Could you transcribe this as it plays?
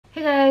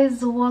Hey guys,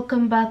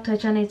 welcome back to our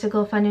channel. It's your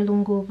girl Fanny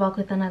Lungu, back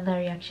with another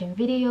reaction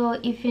video.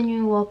 If you're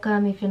new,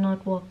 welcome. If you're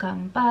not,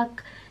 welcome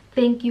back.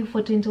 Thank you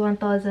for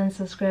 21,000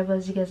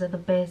 subscribers. You guys are the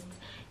best.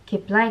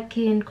 Keep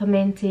liking,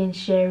 commenting,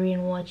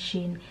 sharing,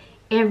 watching.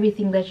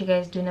 Everything that you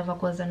guys do never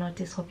goes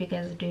unnoticed. Hope you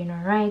guys are doing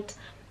alright,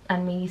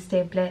 and may you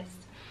stay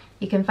blessed.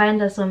 You can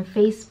find us on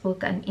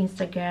Facebook and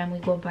Instagram. We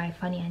go by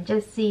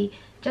Fanny&jessy.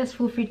 Just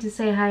feel free to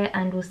say hi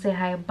and we'll say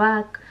hi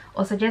back,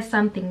 or suggest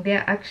something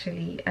there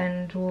actually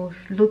and we'll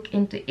look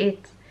into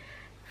it.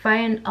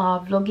 Find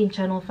our vlogging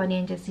channel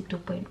Fanny&jessy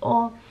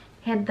 2.0.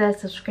 Head there,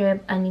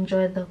 subscribe, and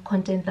enjoy the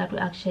content that we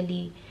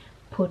actually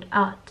put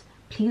out.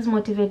 Please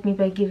motivate me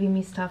by giving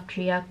me stuff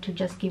to react to.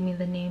 Just give me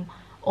the name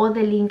or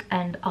the link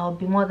and I'll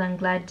be more than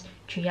glad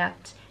to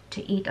react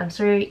to it. I'm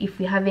sorry if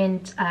we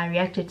haven't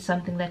reacted to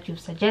something that you've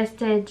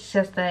suggested. It's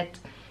just that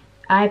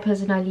I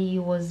personally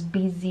was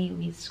busy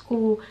with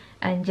school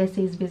and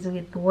Jesse is busy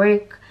with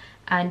work,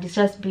 and it's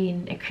just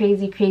been a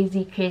crazy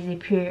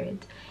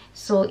period.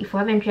 So if we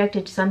haven't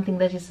reacted to something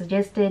that is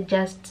suggested,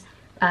 just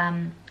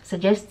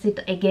suggest it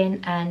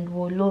again and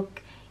we'll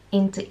look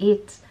into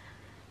it.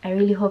 I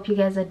really hope you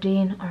guys are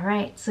doing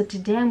alright. So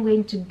today I'm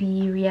going to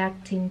be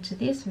reacting to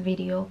this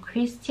video.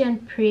 Christian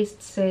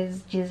priest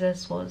says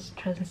Jesus was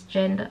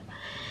transgender.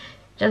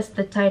 Just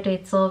the title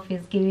itself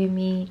is giving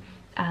me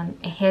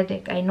a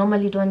headache. I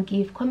normally don't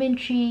give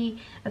commentary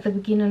at the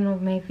beginning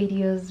of my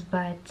videos,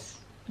 but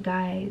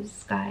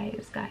guys,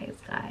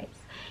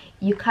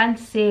 you can't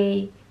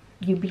say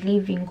you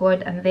believe in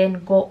God and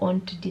then go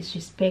on to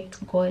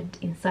disrespect God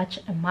in such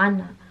a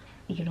manner.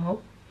 You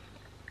know,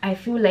 I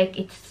feel like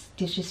it's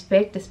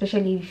disrespect,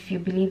 especially if you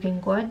believe in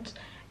God.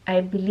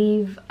 I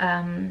believe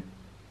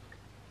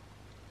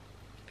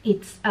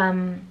it's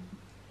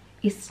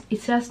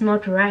just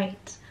not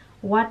right.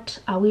 What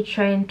are we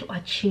trying to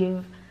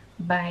achieve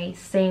by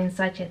saying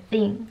such a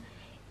thing?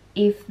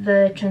 If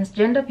the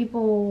transgender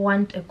people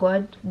want a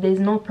God,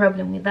 there's no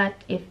problem with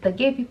that. If the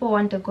gay people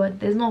want a God,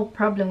 there's no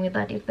problem with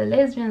that. If the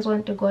lesbians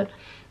want a God,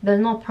 there's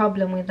no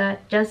problem with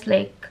that. Just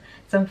like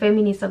some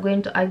feminists are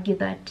going to argue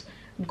that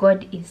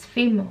God is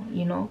female,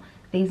 you know,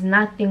 there's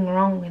nothing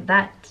wrong with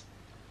that.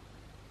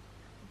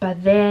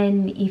 But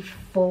then if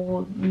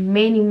for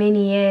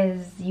many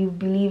years you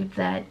believe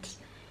that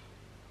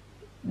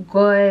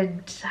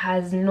God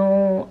has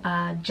no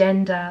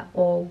gender,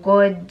 or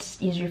God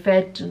is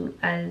referred to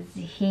as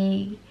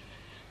he,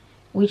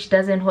 which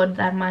doesn't hold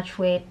that much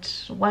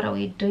weight, what are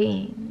we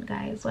doing,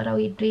 guys? What are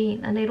we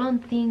doing? And I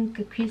don't think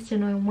a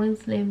Christian or a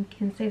Muslim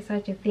can say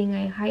such a thing.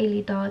 I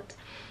highly doubt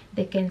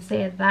they can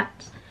say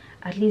that,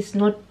 at least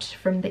not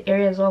from the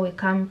areas where we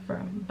come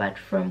from, but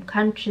from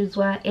countries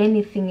where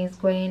anything is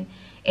going,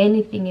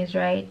 anything is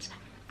right.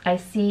 I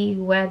see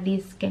where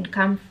this can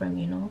come from,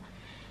 you know.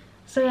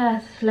 So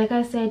yeah, like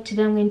I said,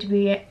 today I'm going to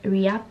be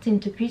reacting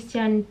to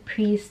Christian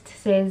priest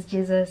says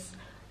Jesus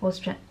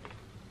was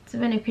it's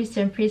even a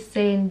Christian priest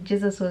saying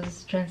Jesus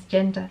was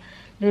transgender.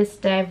 Let's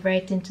dive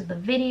right into the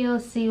video,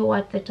 see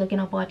what they're talking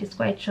about. It's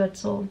quite short,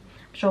 so I'm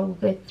sure we'll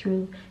get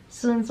through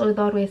soon. So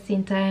without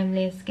wasting time,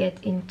 let's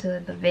get into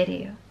the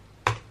video.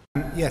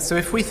 Yeah, so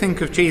if we think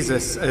of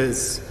Jesus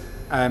as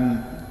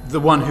the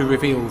one who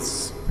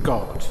reveals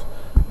God,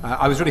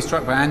 I was really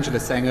struck by Angela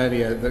saying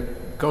earlier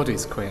that God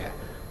is queer.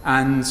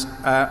 And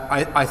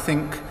I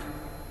think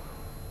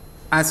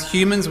as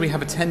humans we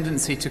have a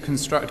tendency to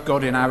construct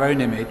God in our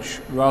own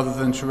image rather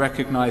than to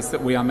recognize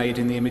that we are made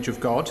in the image of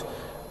God,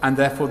 and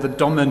therefore the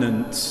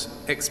dominant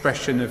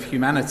expression of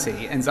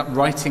humanity ends up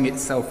writing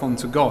itself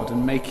onto God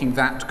and making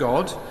that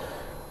God.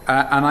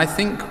 And I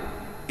think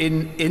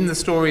in the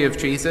story of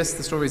Jesus,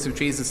 the stories of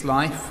Jesus'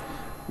 life,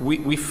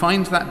 we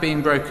find that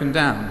being broken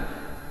down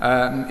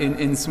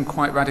in some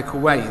quite radical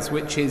ways,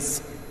 which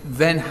is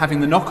then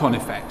having the knock-on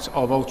effect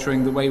of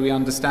altering the way we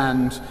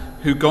understand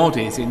who God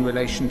is in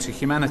relation to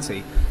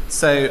humanity.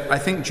 So I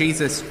think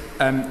Jesus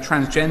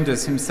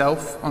transgenders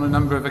himself on a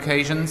number of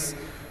occasions.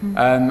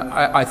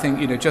 I think,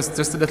 you know, just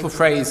a little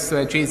phrase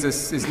where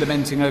Jesus is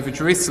lamenting over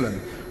Jerusalem,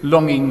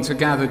 longing to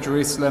gather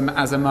Jerusalem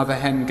as a mother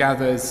hen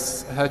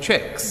gathers her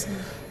chicks.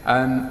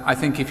 I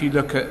think if you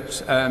look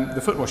at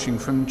the foot washing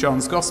from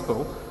John's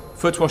Gospel,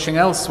 foot washing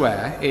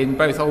elsewhere in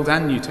both Old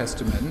and New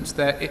Testament,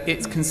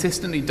 it's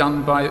consistently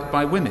done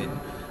by women,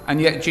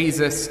 and yet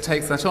Jesus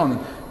takes that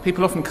on.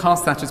 People often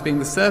cast that as being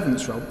the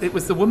servant's role. It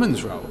was the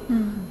woman's role,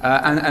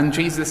 and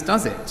Jesus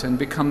does it and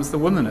becomes the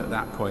woman at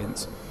that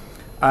point.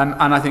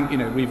 And I think, you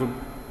know, we've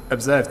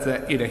observed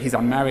that, you know, he's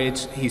unmarried,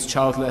 he's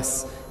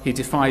childless, he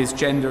defies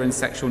gender and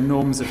sexual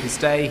norms of his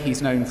day.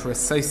 He's known for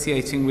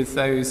associating with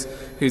those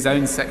whose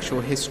own sexual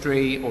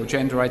history or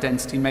gender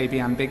identity may be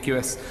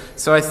ambiguous.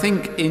 So I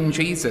think in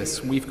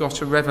Jesus we've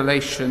got a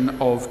revelation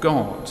of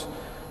God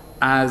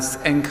as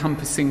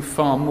encompassing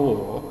far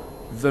more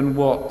than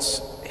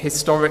what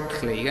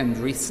historically, and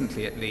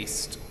recently at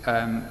least,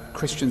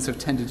 Christians have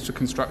tended to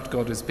construct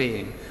God as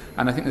being.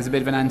 And I think there's a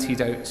bit of an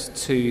antidote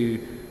to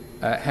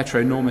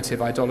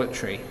heteronormative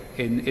idolatry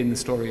in the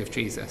story of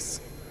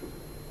Jesus.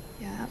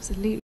 Yeah,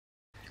 absolutely.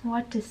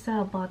 What to say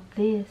about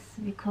this,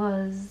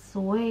 because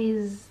where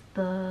is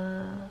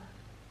the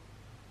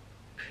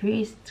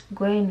priest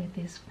going with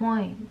his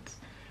point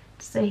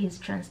to say he's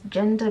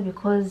transgender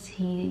because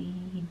he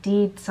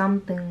did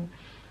something,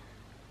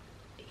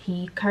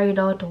 he carried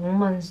out a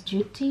woman's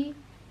duty.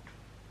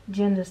 Do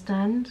you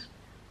understand?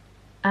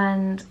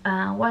 And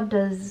what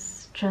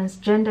does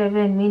transgender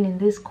even mean in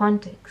this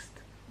context?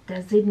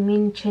 Does it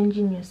mean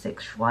changing your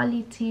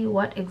sexuality?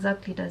 What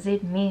exactly does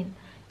it mean?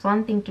 It's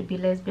one thing to be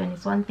lesbian,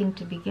 it's one thing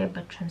to be gay,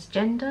 but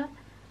transgender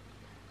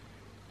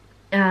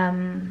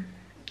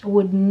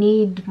would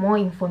need more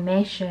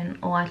information,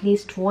 or at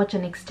least watch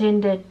an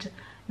extended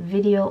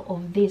video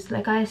of this.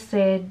 Like I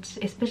said,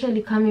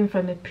 especially coming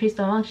from a priest,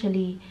 I'm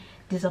actually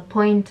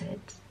disappointed,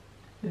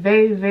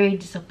 very, very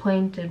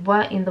disappointed.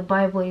 What in the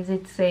Bible is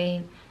it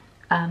saying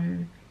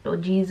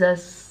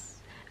Jesus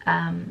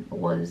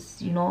was,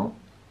 you know,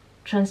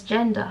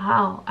 transgender?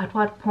 How? At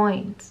what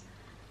point?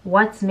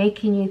 What's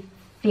making you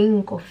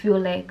think or feel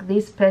like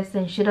this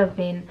person should have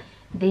been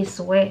this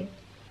way?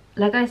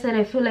 Like I said,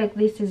 I feel like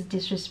this is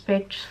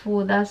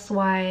disrespectful. That's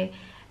why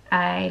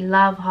I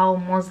love how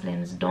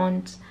Muslims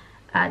don't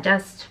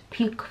just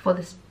speak for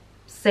the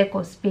sake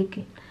of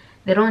speaking.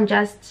 They don't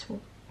just,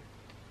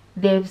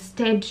 they've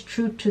stayed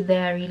true to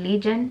their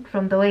religion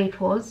from the way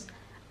it was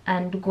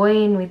and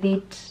going with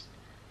it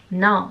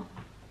now.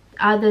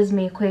 Others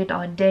may quit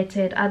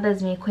outdated,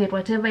 others may quit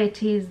whatever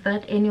it is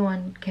that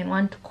anyone can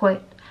want to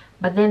quit,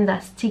 but then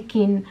they're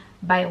sticking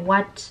by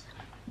what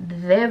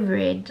they've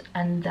read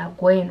and they're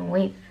going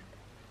with.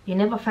 You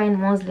never find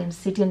Muslims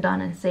sitting down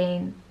and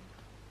saying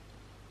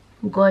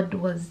God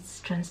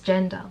was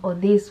transgender or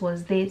this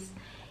was this.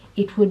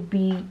 It would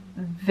be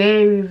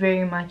very,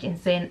 very much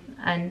insane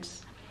and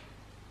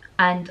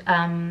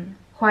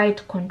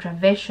quite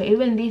controversial.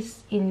 Even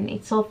this in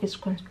itself is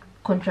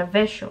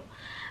controversial.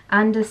 I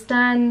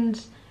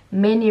understand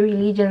many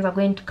religions are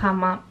going to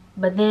come up,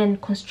 but then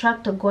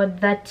construct a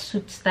God that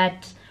suits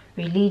that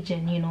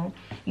religion. You know,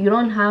 you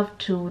don't have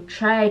to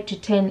try to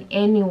turn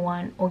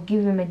anyone or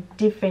give him a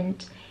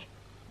different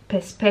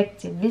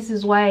perspective. This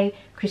is why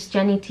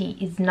Christianity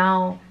is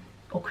now,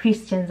 or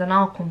Christians are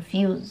now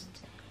confused.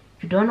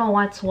 You don't know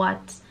what's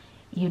what.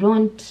 You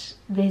don't,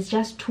 there's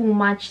just too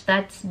much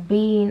that's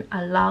being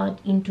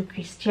allowed into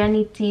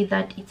Christianity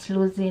that it's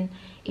losing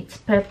its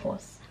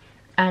purpose.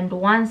 And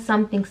once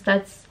something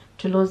starts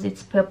to lose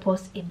its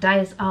purpose, it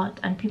dies out,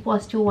 and people are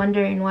still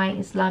wondering why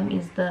Islam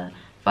is the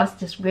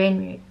fastest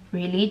growing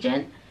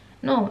religion.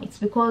 No, it's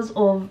because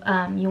of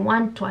you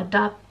want to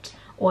adapt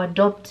or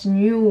adopt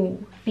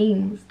new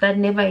things that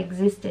never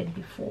existed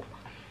before.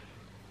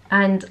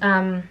 And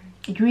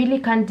it really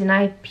can't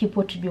deny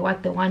people to be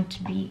what they want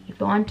to be. If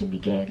they want to be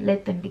gay,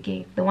 let them be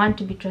gay. If they want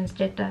to be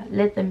transgender,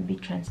 let them be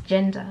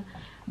transgender.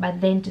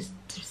 But then to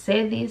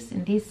say this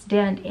in this day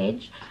and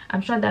age,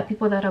 I'm sure there are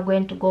people that are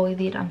going to go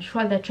with it. I'm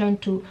sure they're trying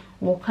to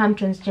welcome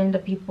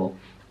transgender people,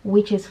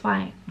 which is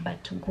fine.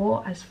 But to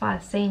go as far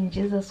as saying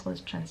Jesus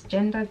was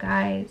transgender,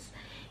 guys,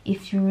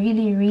 if you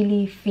really,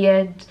 really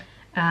feared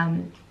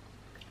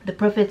the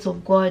prophets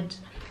of God,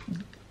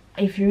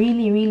 if you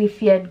really, really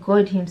feared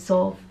God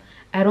himself,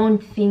 I don't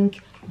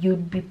think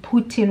you'd be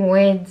putting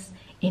words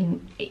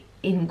in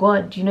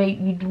God. You know,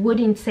 you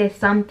wouldn't say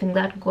something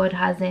that God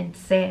hasn't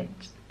said.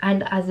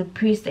 And as a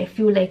priest, I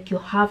feel like you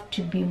have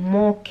to be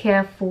more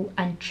careful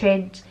and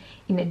tread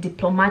in a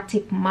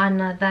diplomatic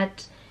manner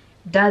that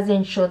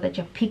doesn't show that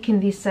you're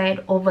picking this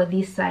side over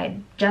this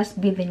side.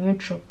 Just be the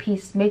neutral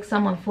piece. Make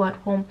someone feel at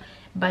home,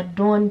 but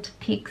don't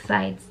pick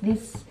sides.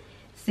 This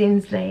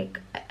seems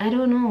like, I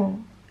don't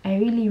know, I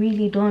really,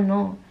 really don't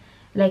know,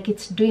 like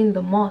it's doing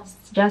the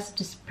most just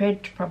to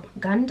spread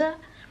propaganda.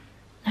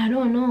 I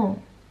don't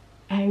know,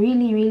 I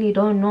really, really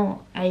don't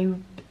know.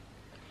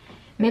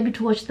 Maybe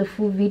to watch the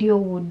full video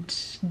would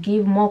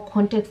give more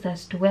context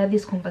as to where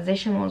this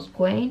conversation was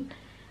going.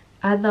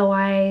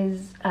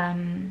 Otherwise,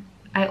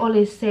 I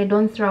always say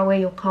don't throw away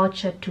your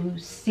culture to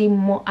seem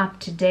more up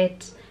to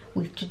date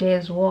with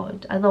today's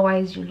world.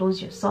 Otherwise, you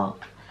lose yourself.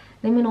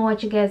 Let me know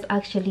what you guys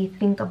actually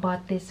think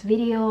about this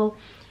video.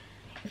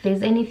 If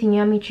there's anything you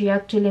want me to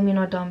react to, let me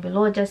know down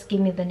below. Just give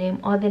me the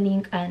name or the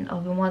link and I'll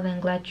be more than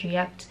glad to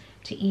react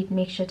to it.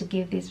 Make sure to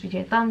give this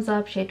video a thumbs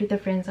up, share it with your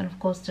friends, and of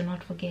course do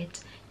not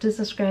forget to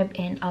subscribe,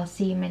 and I'll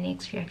see you in my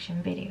next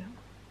reaction video.